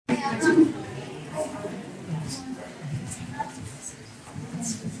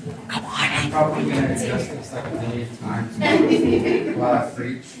probably going to adjust this like a million times while I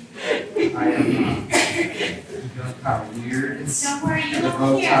preach. I am feeling kind of weird. Don't worry, you The look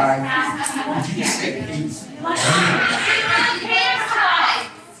bow here. tie. Did you say peace?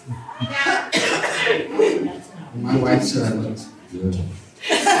 My wife said I looked good.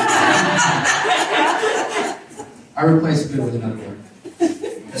 I replaced good with another word.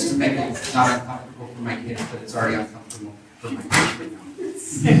 Just to make it not uncomfortable for my kids, but it's already uncomfortable for my kids right now.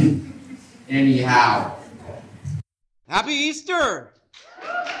 Anyhow. Happy Easter!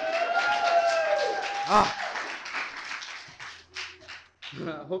 I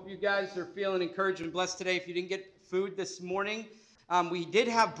hope you guys are feeling encouraged and blessed today. If you didn't get food this morning, we did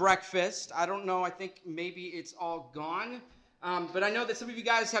have breakfast. I don't know. I think maybe it's all gone. But I know that some of you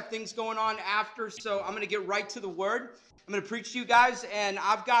guys have things going on after, so I'm going to get right to the word. I'm going to preach to you guys, and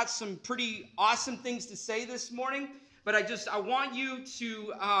I've got some pretty awesome things to say this morning. But I want you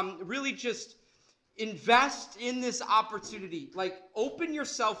to really just invest in this opportunity. Like, open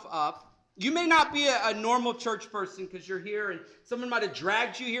yourself up. You may not be a normal church person because you're here and someone might have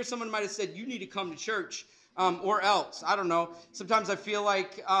dragged you here. Someone might have said, you need to come to church or else. I don't know. Sometimes I feel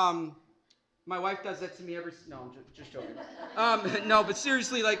like my wife does that to me no, I'm just joking. No, but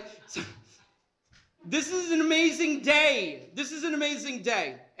seriously, like, this is an amazing day. This is an amazing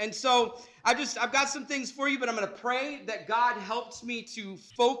day. And so I've got some things for you, but I'm going to pray that God helps me to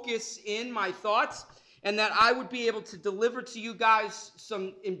focus in my thoughts and that I would be able to deliver to you guys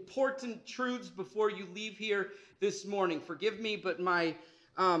some important truths before you leave here this morning. Forgive me, but my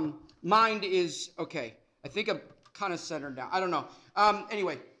mind is, okay, I think I'm kind of centered now. I don't know.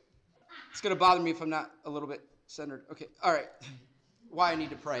 Anyway, it's going to bother me if I'm not a little bit centered. Okay, all right. Why I need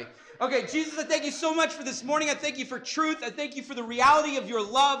to pray. Okay, Jesus, I thank you so much for this morning. I thank you for truth. I thank you for the reality of your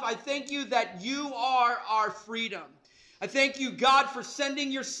love. I thank you that you are our freedom. I thank you, God, for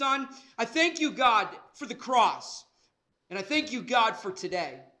sending your son. I thank you, God, for the cross. And I thank you, God, for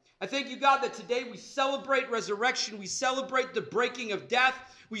today. I thank you, God, that today we celebrate resurrection. We celebrate the breaking of death.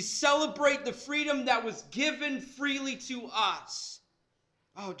 We celebrate the freedom that was given freely to us.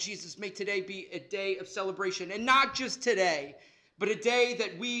 Oh, Jesus, may today be a day of celebration. And not just today, but a day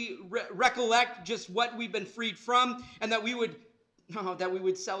that we recollect just what we've been freed from, and that we would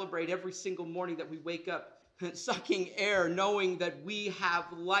celebrate every single morning that we wake up sucking air, knowing that we have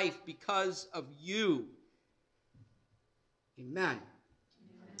life because of you. Amen.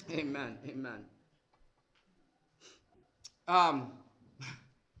 Amen. Amen.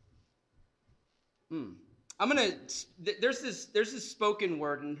 There's this spoken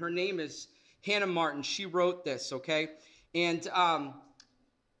word, and her name is Hannah Martin. She wrote this, okay? And I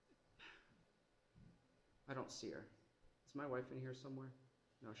don't see her. Is my wife in here somewhere?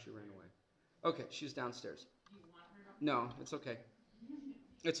 No, she ran away. Okay, she's downstairs. No, it's okay.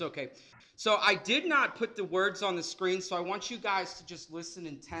 It's okay. So I did not put the words on the screen, so I want you guys to just listen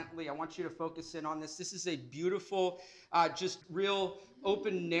intently. I want you to focus in on this. This is a beautiful, just real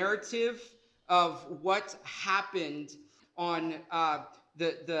open narrative of what happened on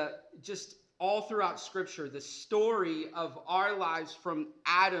just all throughout Scripture, the story of our lives from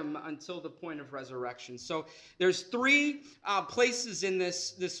Adam until the point of resurrection. So there's three places in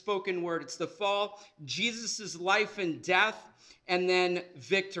this spoken word. It's the fall, Jesus' life and death, and then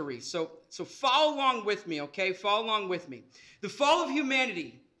victory. So follow along with me, okay? Follow along with me. The fall of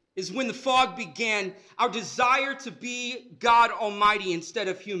humanity is when the fog began, our desire to be God Almighty instead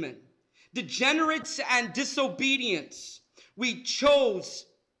of human. Degenerates and disobedience, we chose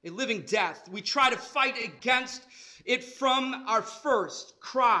a living death. We try to fight against it from our first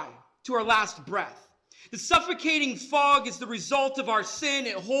cry to our last breath. The suffocating fog is the result of our sin.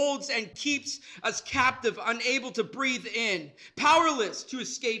 It holds and keeps us captive, unable to breathe in, powerless to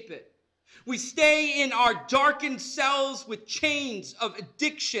escape it. We stay in our darkened cells with chains of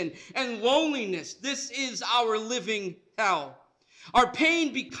addiction and loneliness. This is our living hell. Our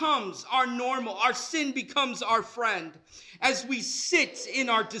pain becomes our normal. Our sin becomes our friend. As we sit in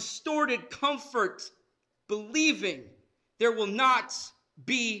our distorted comfort, believing there will not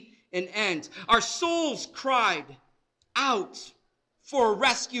be an end. Our souls cried out for a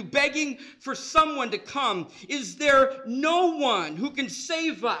rescue, begging for someone to come. Is there no one who can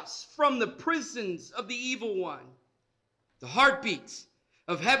save us from the prisons of the evil one? The heartbeats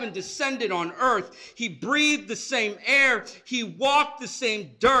of heaven descended on earth. He breathed the same air. He walked the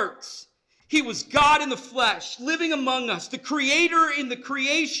same dirt. He was God in the flesh, living among us, the creator in the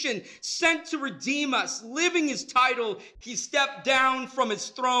creation, sent to redeem us, living his title. He stepped down from his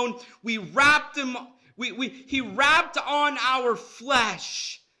throne. He wrapped on our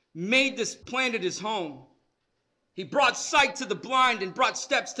flesh, made this planet his home. He brought sight to the blind and brought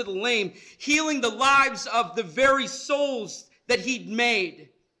steps to the lame, healing the lives of the very souls that he'd made.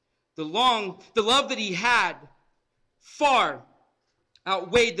 The love that he had far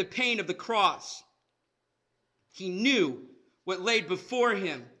outweighed the pain of the cross. He knew what lay before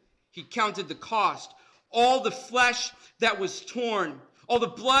him. He counted the cost. All the flesh that was torn, all the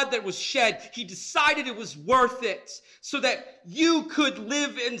blood that was shed, he decided it was worth it so that you could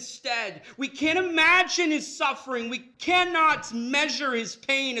live instead. We can't imagine his suffering. We cannot measure his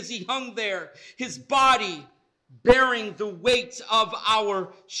pain as he hung there, his body bearing the weight of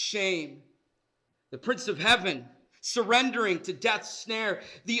our shame. The Prince of Heaven surrendering to death's snare.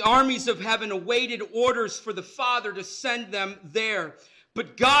 The armies of heaven awaited orders for the Father to send them there.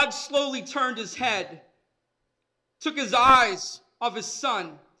 But God slowly turned his head, took his eyes of his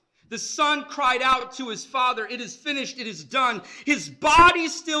Son. The Son cried out to his Father, "It is finished, it is done." His body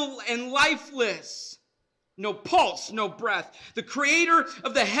still and lifeless. No pulse, no breath. The creator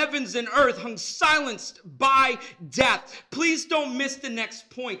of the heavens and earth hung silenced by death. Please don't miss the next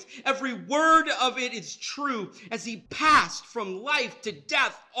point. Every word of it is true. As he passed from life to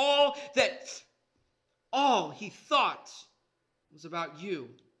death, all he thought was about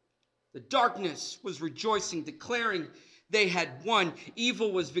you. The darkness was rejoicing, declaring they had won.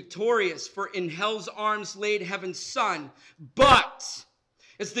 Evil was victorious, for in hell's arms laid heaven's Son. But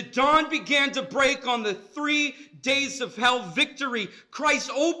as the dawn began to break on the 3 days of hell victory, Christ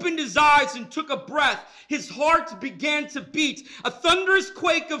opened his eyes and took a breath. His heart began to beat. A thunderous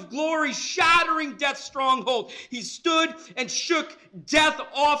quake of glory shattering death's stronghold. He stood and shook death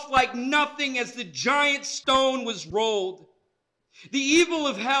off like nothing as the giant stone was rolled. The evil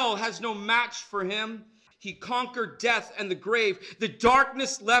of hell has no match for him. He conquered death and the grave. The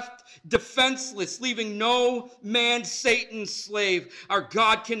darkness left defenseless, leaving no man Satan's slave. Our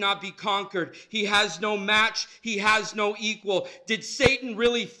God cannot be conquered. He has no match. He has no equal. Did Satan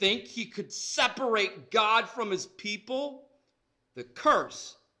really think he could separate God from his people? The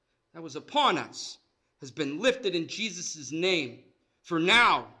curse that was upon us has been lifted in Jesus' name. For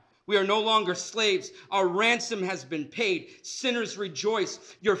now, we are no longer slaves. Our ransom has been paid. Sinners rejoice.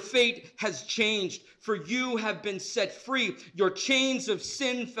 Your fate has changed, for you have been set free. Your chains of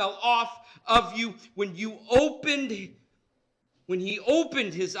sin fell off of you when he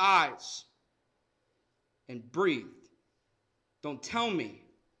opened his eyes and breathed. Don't tell me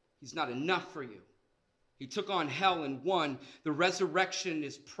he's not enough for you. He took on hell and won. The resurrection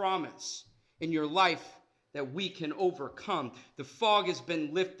is promise in your life that we can overcome. The fog has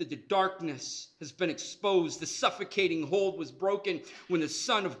been lifted. The darkness has been exposed. The suffocating hold was broken when the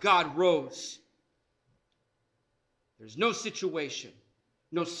Son of God rose. There's no situation,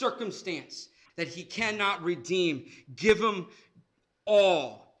 no circumstance that he cannot redeem. Give him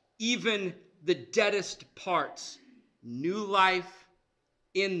all, even the deadest parts. New life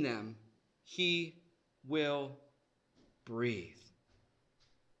in them. He will breathe.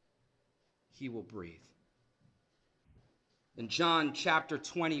 He will breathe. In John chapter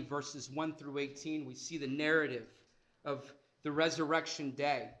 20, verses 1 through 18, we see the narrative of the resurrection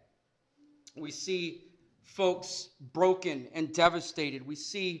day. We see folks broken and devastated. We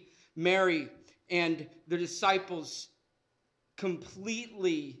see Mary and the disciples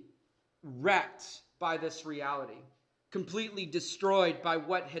completely wrecked by this reality, completely destroyed by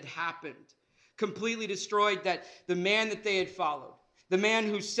what had happened, completely destroyed that the man that they had followed, the man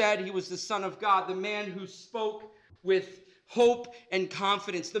who said he was the Son of God, the man who spoke with hope and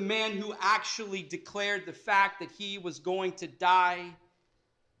confidence, the man who actually declared the fact that he was going to die,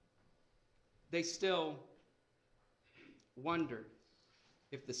 they still wondered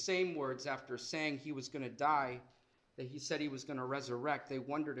if the same words after saying he was going to die, that he said he was going to resurrect, they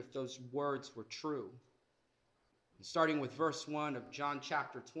wondered if those words were true. And starting with verse 1 of John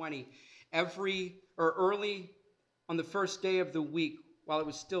chapter 20, early on the first day of the week, while it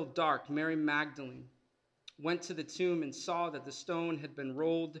was still dark, Mary Magdalene went to the tomb and saw that the stone had been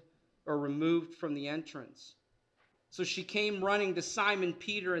rolled or removed from the entrance. So she came running to Simon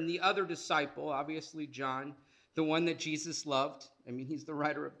Peter and the other disciple, obviously John, the one that Jesus loved. I mean, he's the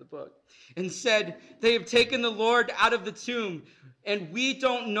writer of the book. And said, "They have taken the Lord out of the tomb, and we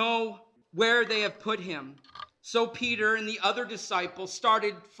don't know where they have put him." So Peter and the other disciple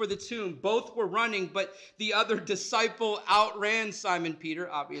started for the tomb. Both were running, but the other disciple outran Simon Peter,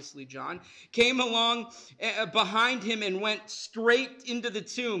 obviously John, came along behind him and went straight into the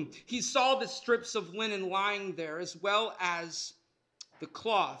tomb. He saw the strips of linen lying there, as well as the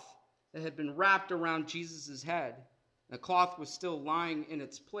cloth that had been wrapped around Jesus' head. The cloth was still lying in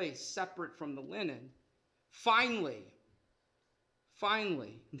its place, separate from the linen. Finally,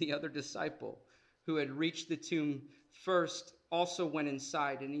 the other disciple who had reached the tomb first, also went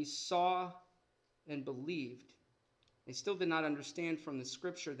inside, and he saw and believed. They still did not understand from the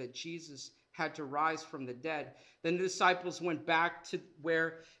scripture that Jesus had to rise from the dead. Then the disciples went back to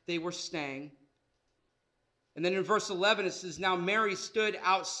where they were staying. And then in verse 11 it says, now Mary stood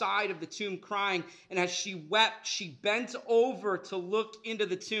outside of the tomb crying, and as she wept, she bent over to look into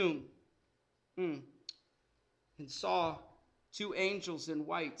the tomb and saw two angels in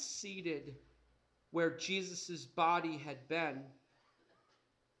white seated where Jesus' body had been,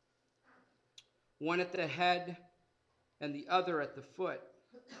 one at the head and the other at the foot.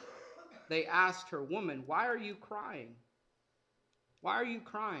 They asked her, woman, why are you crying? Why are you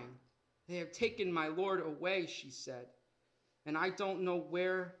crying? They have taken my Lord away, she said, and I don't know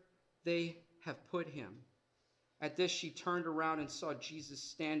where they have put him. At this, she turned around and saw Jesus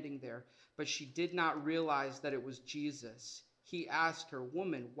standing there, but she did not realize that it was Jesus. He asked her,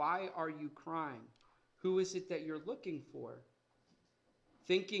 woman, why are you crying? Who is it that you're looking for?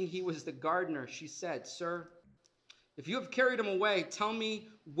 Thinking he was the gardener, she said, sir, if you have carried him away, tell me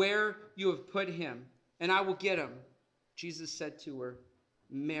where you have put him, and I will get him. Jesus said to her,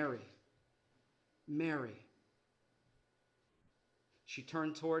 Mary. Mary. She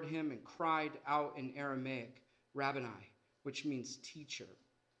turned toward him and cried out in Aramaic, Rabboni, which means teacher.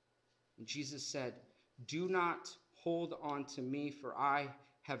 And Jesus said, do not hold on to me, for I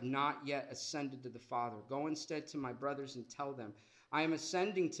have not yet ascended to the Father. Go instead to my brothers and tell them, I am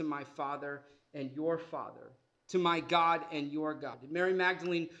ascending to my Father and your Father, to my God and your God. And Mary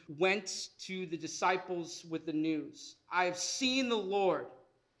Magdalene went to the disciples with the news. I have seen the Lord.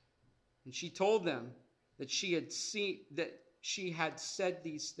 And she told them that she had said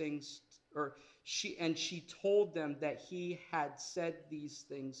these things, she told them that he had said these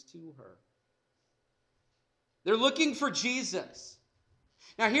things to her. They're looking for Jesus.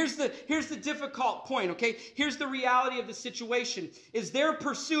 Now here's the difficult point, okay? Here's the reality of the situation, is their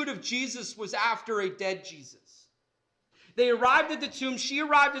pursuit of Jesus was after a dead Jesus. They arrived at the tomb, she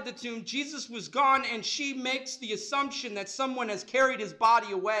arrived at the tomb, Jesus was gone, and she makes the assumption that someone has carried his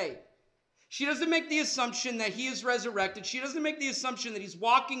body away. She doesn't make the assumption that he is resurrected. She doesn't make the assumption that he's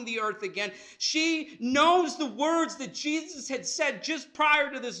walking the earth again. She knows the words that Jesus had said just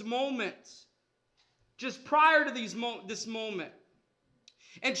prior to this moment. Just prior to this moment.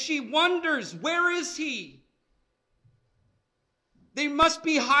 And she wonders, where is he? They must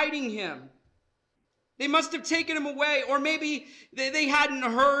be hiding him. They must have taken him away, or maybe they hadn't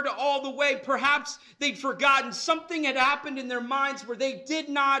heard all the way. Perhaps they'd forgotten. Something had happened in their minds where they did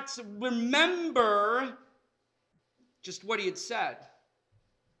not remember just what he had said.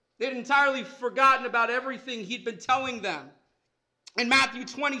 They'd entirely forgotten about everything he'd been telling them. In Matthew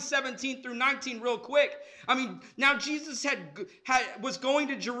 20, 17 through 19, real quick. Now Jesus was going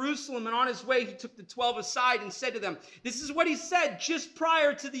to Jerusalem, and on his way he took the 12 aside and said to them, this is what he said just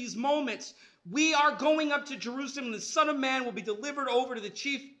prior to these moments. We are going up to Jerusalem, and the Son of Man will be delivered over to the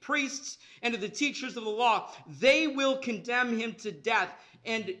chief priests and to the teachers of the law. They will condemn him to death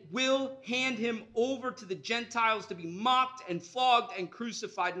and will hand him over to the Gentiles to be mocked and flogged and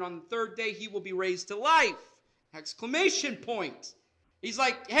crucified. And on the third day, he will be raised to life. Exclamation point. He's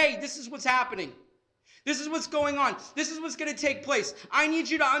like, hey, this is what's happening. This is what's going on. This is what's going to take place. I need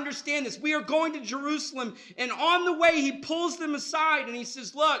you to understand this. We are going to Jerusalem, and on the way, he pulls them aside, and he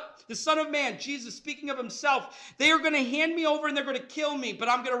says, look, the Son of Man, Jesus, speaking of himself, they are going to hand me over, and they're going to kill me, but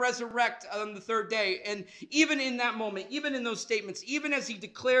I'm going to resurrect on the third day. And even in that moment, even in those statements, even as he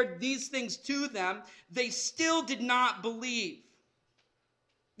declared these things to them, they still did not believe.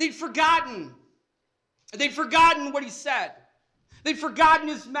 They'd forgotten. They'd forgotten what he said. They'd forgotten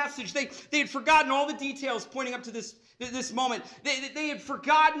his message. They had forgotten all the details pointing up to this moment. They had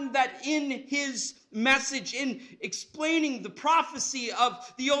forgotten that in his message, in explaining the prophecy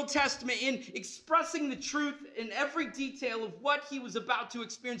of the Old Testament, in expressing the truth in every detail of what he was about to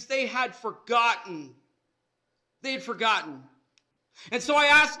experience, they had forgotten. They had forgotten. And so I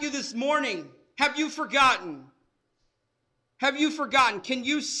ask you this morning, have you forgotten? Have you forgotten? Can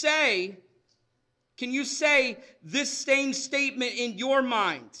you say this same statement in your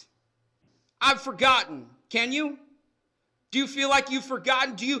mind? I've forgotten. Can you? Do you feel like you've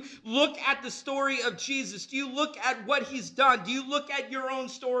forgotten? Do you look at the story of Jesus? Do you look at what he's done? Do you look at your own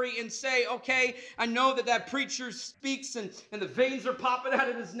story and say, okay, I know that preacher speaks and the veins are popping out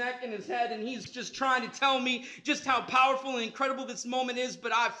of his neck and his head, and he's just trying to tell me just how powerful and incredible this moment is,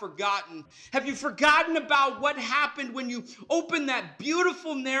 but I've forgotten. Have you forgotten about what happened when you opened that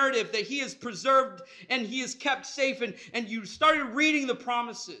beautiful narrative that he has preserved and he has kept safe, and you started reading the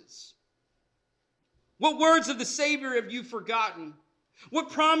promises? What words of the Savior have you forgotten?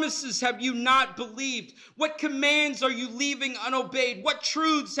 What promises have you not believed? What commands are you leaving unobeyed? What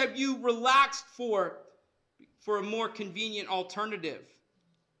truths have you relaxed for a more convenient alternative?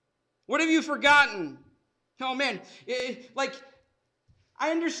 What have you forgotten? Oh man,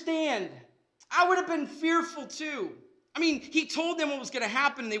 I understand. I would have been fearful too. I mean, he told them what was going to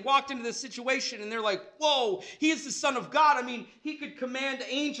happen, and they walked into this situation, and they're like, whoa, he is the Son of God. I mean, he could command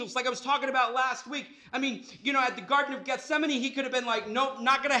angels, like I was talking about last week. I mean, at the Garden of Gethsemane, he could have been like, nope,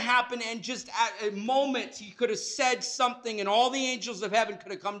 not going to happen, and just at a moment, he could have said something, and all the angels of heaven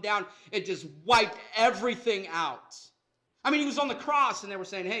could have come down and just wiped everything out. I mean, he was on the cross, and they were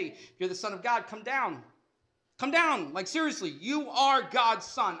saying, hey, if you're the Son of God, come down. Come down. Like, seriously, you are God's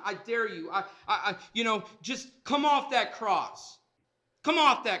son. I dare you. Just come off that cross. Come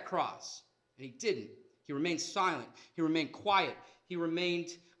off that cross. And he didn't. He remained silent. He remained quiet. He remained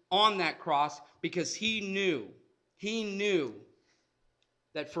on that cross because he knew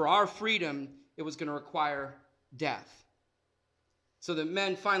that for our freedom, it was going to require death. So the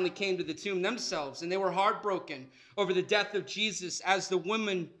men finally came to the tomb themselves, and they were heartbroken over the death of Jesus, as the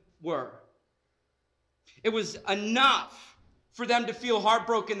women were. It was enough for them to feel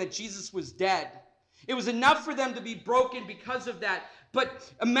heartbroken that Jesus was dead. It was enough for them to be broken because of that.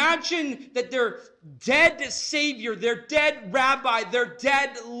 But imagine that their dead Savior, their dead rabbi, their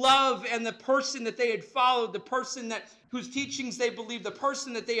dead love, and the person that they had followed, the person whose teachings they believed, the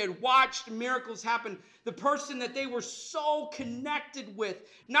person that they had watched miracles happen, the person that they were so connected with.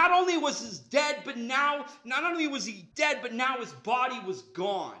 Not only was he dead, but now his body was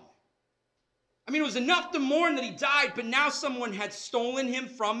gone. I mean, it was enough to mourn that he died, but now someone had stolen him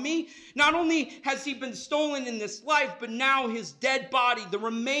from me. Not only has he been stolen in this life, but now his dead body, the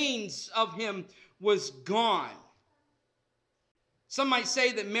remains of him, was gone. Some might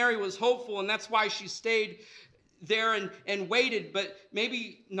say that Mary was hopeful, and that's why she stayed there and waited, but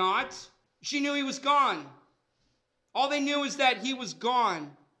maybe not. She knew he was gone. All they knew is that he was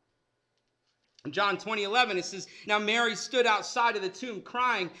gone. In John 20:11, it says, now Mary stood outside of the tomb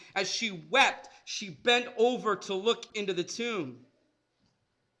crying. As she wept, she bent over to look into the tomb.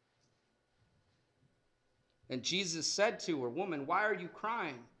 And Jesus said to her, woman, why are you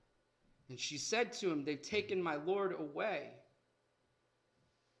crying? And she said to him, they've taken my Lord away.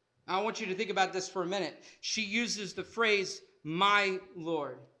 Now, I want you to think about this for a minute. She uses the phrase, my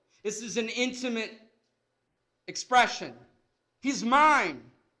Lord. This is an intimate expression. He's mine.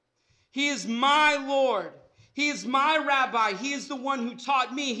 He is my Lord. He is my rabbi. He is the one who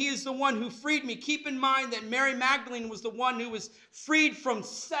taught me. He is the one who freed me. Keep in mind that Mary Magdalene was the one who was freed from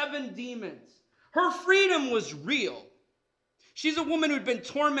 7 demons. Her freedom was real. She's a woman who'd been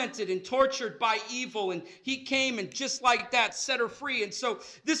tormented and tortured by evil, and he came and just like that set her free. And so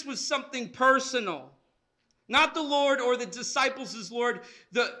this was something personal. Not the Lord or the disciples' Lord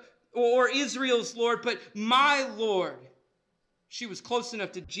or Israel's Lord, but my Lord. She was close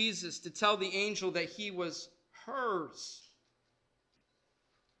enough to Jesus to tell the angel that he was hers.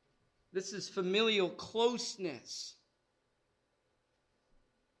 This is familial closeness.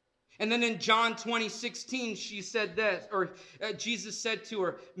 And then in John 20:16, she said this, Jesus said to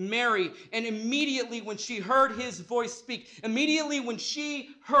her, Mary. And immediately when she heard his voice speak, immediately when she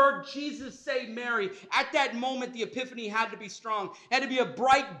heard Jesus say Mary, at that moment the epiphany had to be strong. It had to be a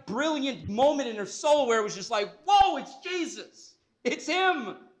bright, brilliant moment in her soul where it was just like, whoa, it's Jesus. It's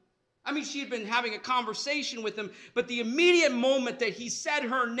him. I mean, she had been having a conversation with him, but the immediate moment that he said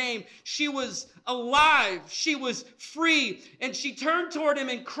her name, she was alive. She was free. And she turned toward him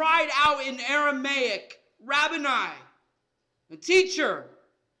and cried out in Aramaic, Rabboni, the teacher.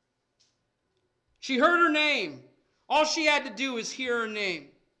 She heard her name. All she had to do was hear her name.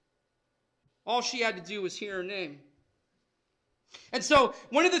 All she had to do was hear her name. And so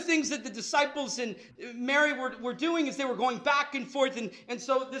one of the things that the disciples and Mary were doing is they were going back and forth. And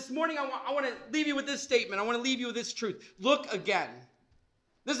so this morning I want to leave you with this statement. I want to leave you with this truth. Look again.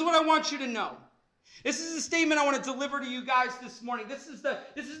 This is what I want you to know. This is a statement I want to deliver to you guys this morning. This is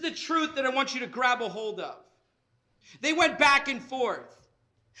the truth that I want you to grab a hold of. They went back and forth.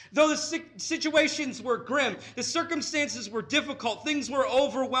 Though the situations were grim, the circumstances were difficult, things were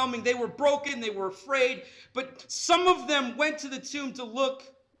overwhelming, they were broken, they were afraid, but some of them went to the tomb to look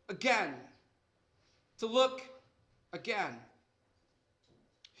again. To look again.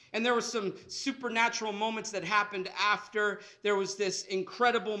 And there were some supernatural moments that happened after. There was this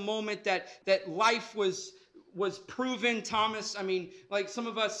incredible moment that life was proven. Thomas, I mean, like some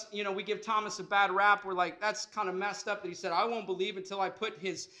of us, we give Thomas a bad rap. We're like, that's kind of messed up that he said, I won't believe until I put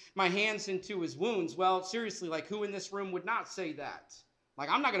my hands into his wounds. Well, seriously, like who in this room would not say that? Like,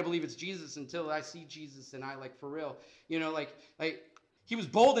 I'm not going to believe it's Jesus until I see Jesus and I, like, for real, He was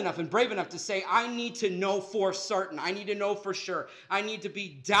bold enough and brave enough to say, I need to know for certain. I need to know for sure. I need to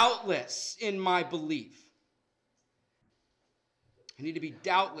be doubtless in my belief. I need to be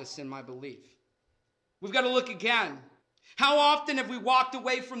doubtless in my belief. We've got to look again. How often have we walked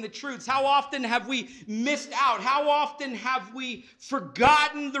away from the truths? How often have we missed out? How often have we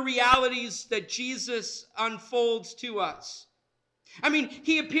forgotten the realities that Jesus unfolds to us? I mean,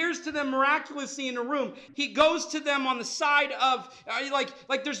 he appears to them miraculously in a room. He goes to them on the side of,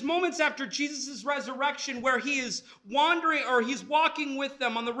 like there's moments after Jesus' resurrection where he is wandering, or he's walking with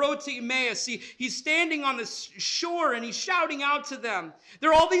them on the road to Emmaus. He's standing on the shore and he's shouting out to them. There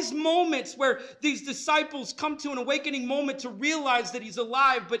are all these moments where these disciples come to an awakening moment to realize that he's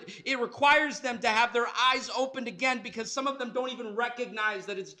alive, but it requires them to have their eyes opened again because some of them don't even recognize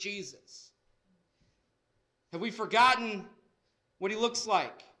that it's Jesus. Have we forgotten what he looks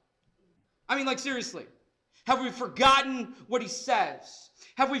like? I mean, like, seriously. Have we forgotten what he says?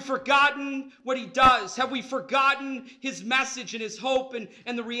 Have we forgotten what he does? Have we forgotten his message and his hope and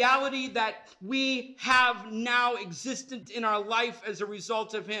the reality that we have now existent in our life as a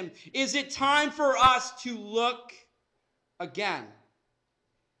result of him? Is it time for us to look again?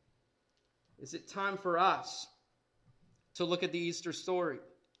 Is it time for us to look at the Easter story?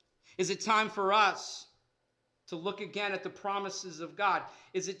 Is it time for us to look again at the promises of God?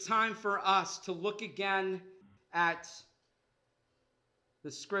 Is it time for us to look again at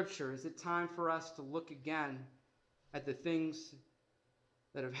the scripture? Is it time for us to look again at the things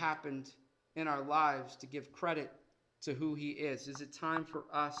that have happened in our lives to give credit to who he is? Is it time for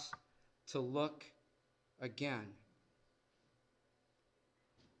us to look again?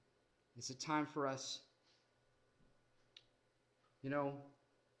 Is it time for us? You know,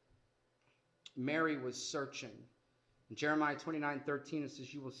 Mary was searching. In Jeremiah 29:13, it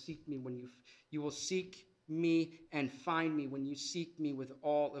says, you will seek me you will seek me and find me when you seek me with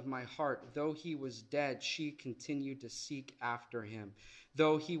all of my heart. Though he was dead, she continued to seek after him.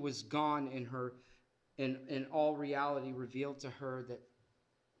 Though he was gone, in all reality revealed to her that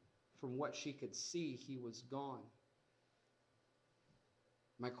from what she could see, he was gone.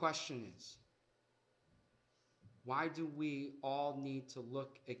 My question is, why do we all need to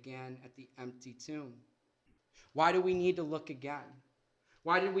look again at the empty tomb? Why do we need to look again?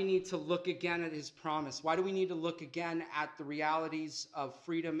 Why do we need to look again at his promise? Why do we need to look again at the realities of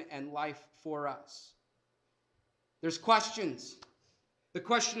freedom and life for us? There's questions. The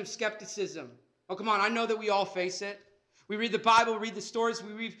question of skepticism. Oh, come on, I know that we all face it. We read the Bible, we read the stories,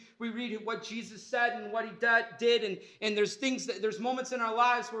 we read what Jesus said and what he did, and there's moments in our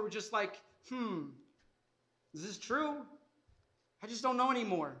lives where we're just like, is this true? I just don't know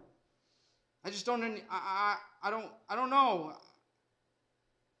anymore. I just don't. I don't know.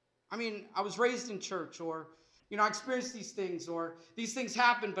 I mean, I was raised in church, or I experienced these things, or these things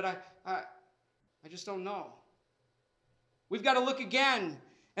happen, but I just don't know. We've got to look again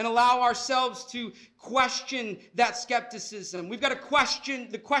and allow ourselves to question that skepticism. We've got to question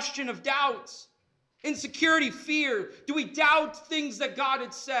the question of doubt, insecurity, fear. Do we doubt things that God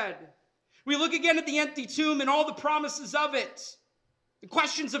had said? We look again at the empty tomb and all the promises of it. The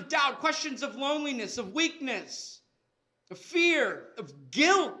questions of doubt, questions of loneliness, of weakness, of fear, of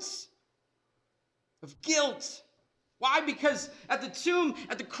guilt. Why? Because at the tomb,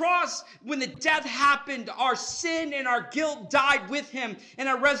 at the cross, when the death happened, our sin and our guilt died with him, and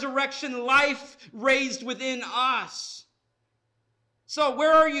our resurrection life raised within us. So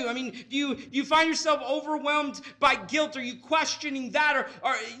where are you? I mean, do you find yourself overwhelmed by guilt? Are you questioning that?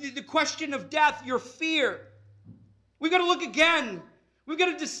 Or the question of death, your fear? We've got to look again. We've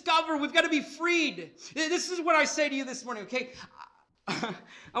got to discover. We've got to be freed. This is what I say to you this morning, okay? I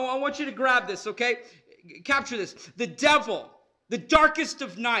want you to grab this, okay? Capture this. The devil, the darkest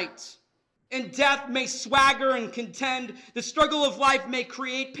of night, and death may swagger and contend. The struggle of life may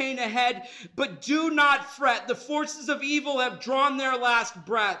create pain ahead. But do not fret. The forces of evil have drawn their last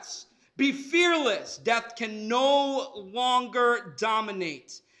breaths. Be fearless. Death can no longer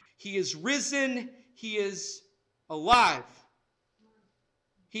dominate. He is risen. He is alive.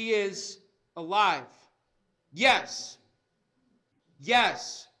 He is alive. Yes.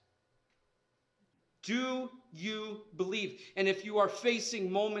 Yes. Do you believe? And if you are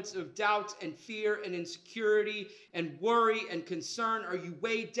facing moments of doubt and fear and insecurity and worry and concern, are you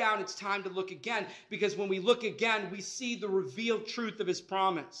weighed down? It's time to look again, because when we look again, we see the revealed truth of his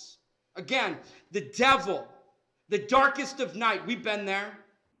promise. Again, the devil, the darkest of night. We've been there.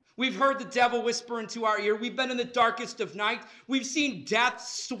 We've heard the devil whisper into our ear. We've been in the darkest of night. We've seen death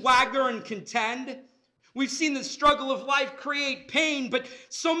swagger and contend. We've seen the struggle of life create pain, but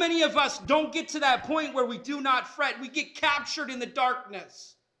so many of us don't get to that point where we do not fret. We get captured in the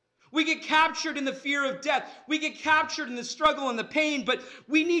darkness. We get captured in the fear of death. We get captured in the struggle and the pain, but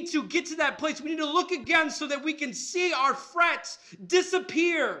we need to get to that place. We need to look again so that we can see our frets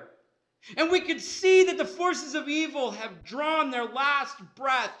disappear. And we can see that the forces of evil have drawn their last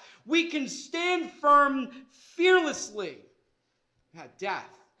breath. We can stand firm fearlessly. Death.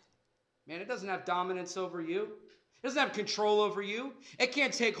 Man, it doesn't have dominance over you. It doesn't have control over you. It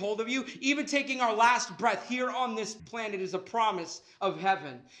can't take hold of you. Even taking our last breath here on this planet is a promise of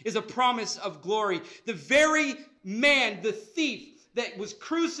heaven, is a promise of glory. The very man, the thief that was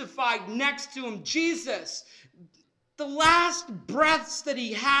crucified next to him, Jesus, the last breaths that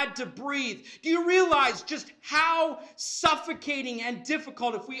he had to breathe. Do you realize just how suffocating and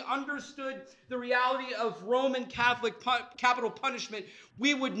difficult, if we understood the reality of Roman Catholic capital punishment,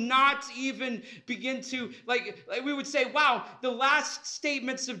 we would not even begin to, we would say, wow, the last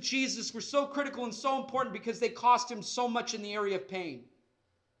statements of Jesus were so critical and so important because they cost him so much in the area of pain.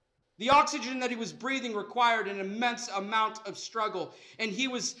 The oxygen that he was breathing required an immense amount of struggle. And he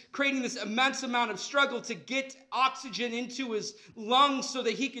was creating this immense amount of struggle to get oxygen into his lungs so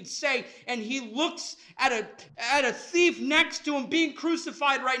that he could say, and he looks at a thief next to him, being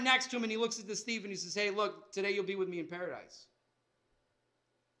crucified right next to him, and he looks at this thief and he says, hey, look, today you'll be with me in paradise.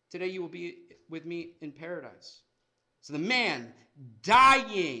 Today you will be with me in paradise. So the man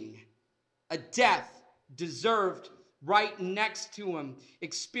dying a death deserved right next to him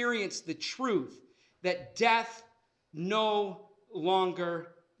experienced the truth that death no longer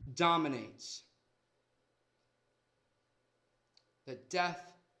dominates. That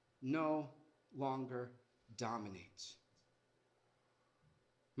death no longer dominates.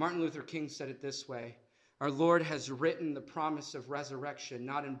 Martin Luther King said it this way: our Lord has written the promise of resurrection,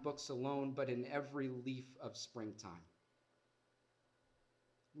 not in books alone, but in every leaf of springtime.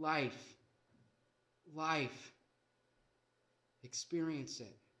 Life. Experience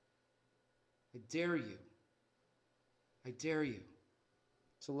it. I dare you. I dare you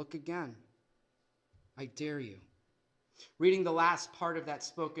to look again. I dare you. Reading the last part of that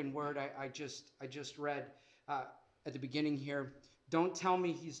spoken word I just read at the beginning here. Don't tell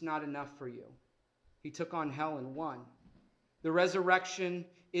me he's not enough for you. He took on hell and won. The resurrection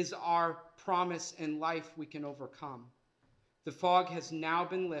is our promise in life we can overcome. The fog has now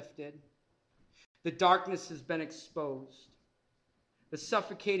been lifted. The darkness has been exposed. The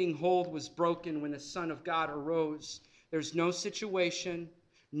suffocating hold was broken when the Son of God arose. There's no situation,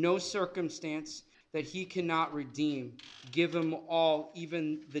 no circumstance that he cannot redeem. Give him all,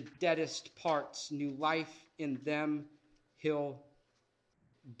 even the deadest parts. New life in them he'll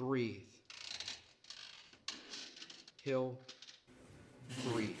breathe. He'll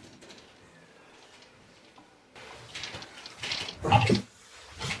breathe.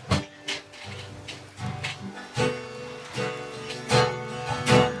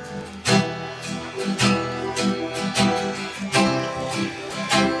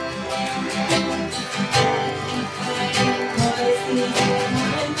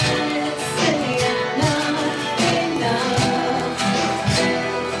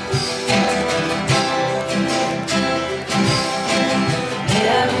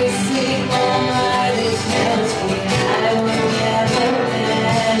 Every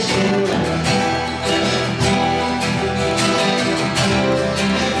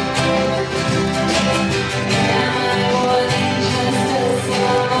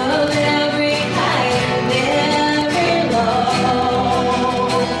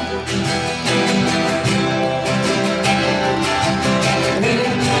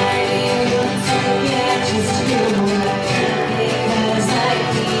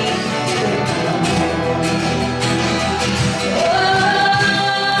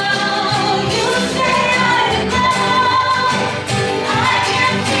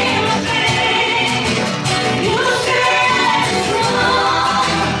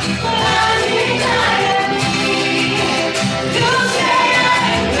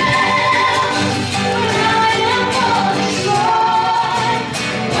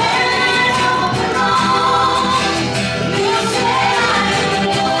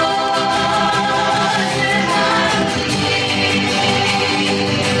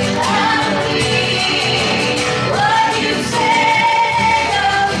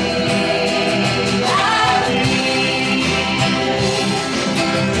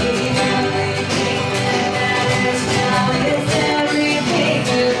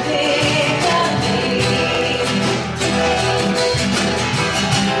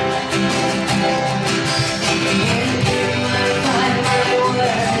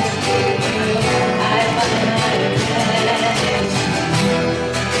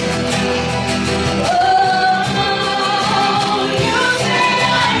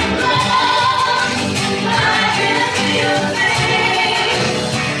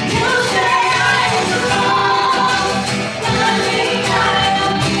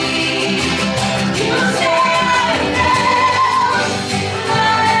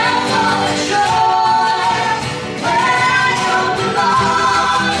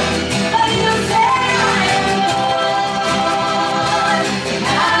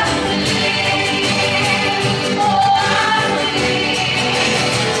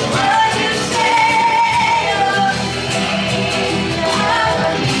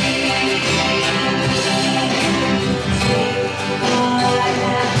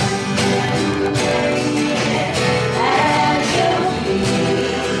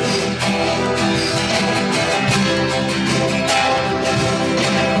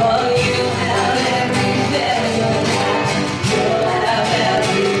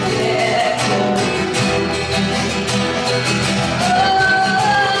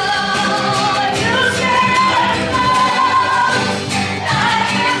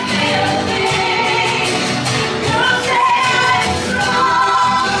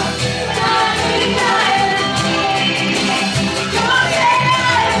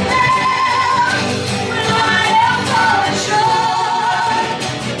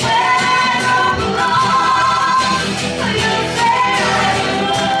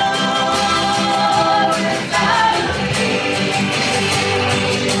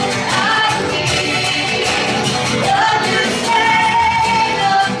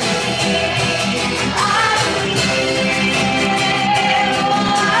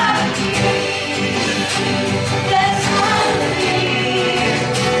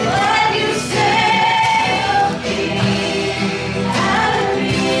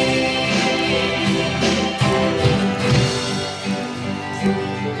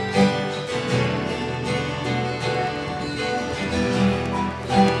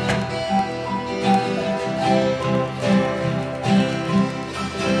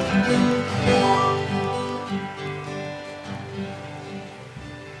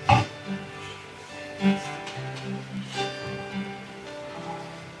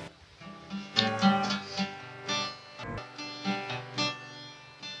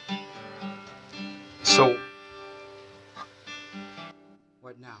So,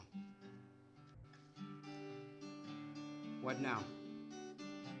 what now? What now?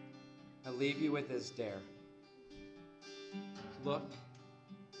 I leave you with this dare. Look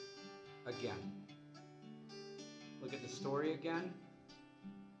again. Look at the story again.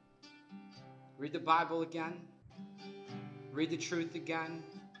 Read the Bible again. Read the truth again.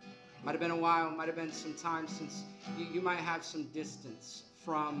 Might have been a while, might have been some time since you might have some distance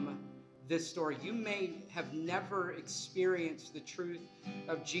from this story. You may have never experienced the truth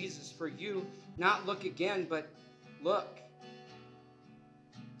of Jesus. For you, not look again, but look.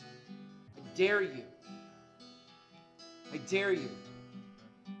 I dare you. I dare you.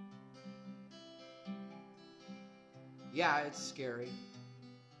 Yeah, it's scary.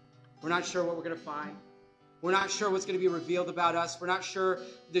 We're not sure what we're going to find. We're not sure what's going to be revealed about us. We're not sure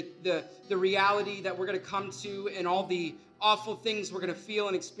the reality that we're going to come to and all the awful things we're going to feel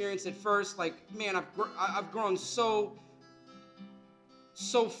and experience at first. Like, man, I've grown so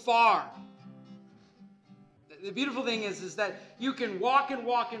far. The beautiful thing is that you can walk and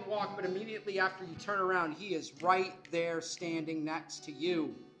walk and walk, but immediately after you turn around, he is right there standing next to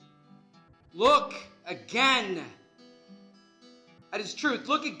you. Look again at his truth.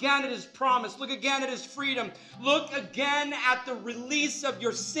 Look again at his promise. Look again at his freedom. Look again at the release of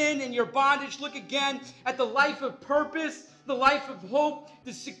your sin and your bondage. Look again at the life of purpose, the life of hope,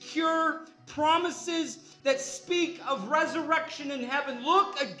 the secure promises that speak of resurrection in heaven.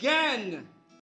 Look again.